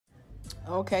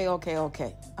Okay.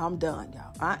 I'm done,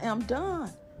 y'all. I am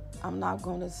done. I'm not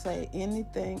going to say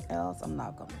anything else. I'm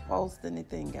not going to post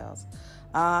anything else.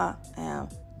 I am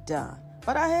done.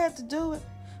 But I had to do it.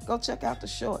 Go check out the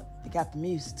short. It got the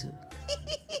music too.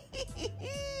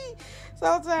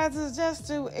 Sometimes it's just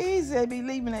too easy. They be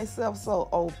leaving themselves so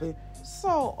open.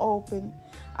 So open.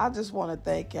 I just want to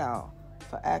thank y'all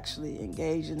for actually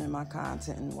engaging in my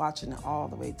content and watching it all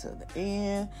the way to the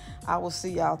end. I will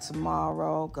see y'all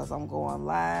tomorrow because I'm going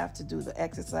live to do the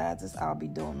exercises. I'll be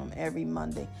doing them every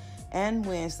Monday and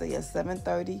Wednesday at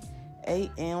 7:30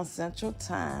 a.m. Central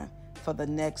Time for the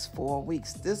next 4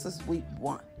 weeks. This is week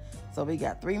 1. So we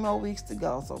got 3 more weeks to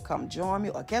go. So come join me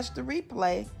or catch the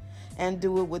replay and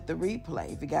do it with the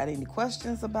replay. If you got any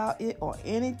questions about it or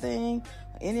anything,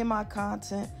 any of my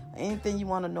content, or anything you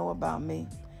want to know about me,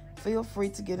 feel free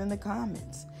to get in the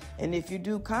comments. And if you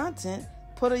do content,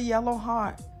 put a yellow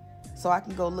heart so I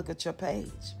can go look at your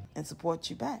page and support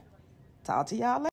you back. Talk to y'all later.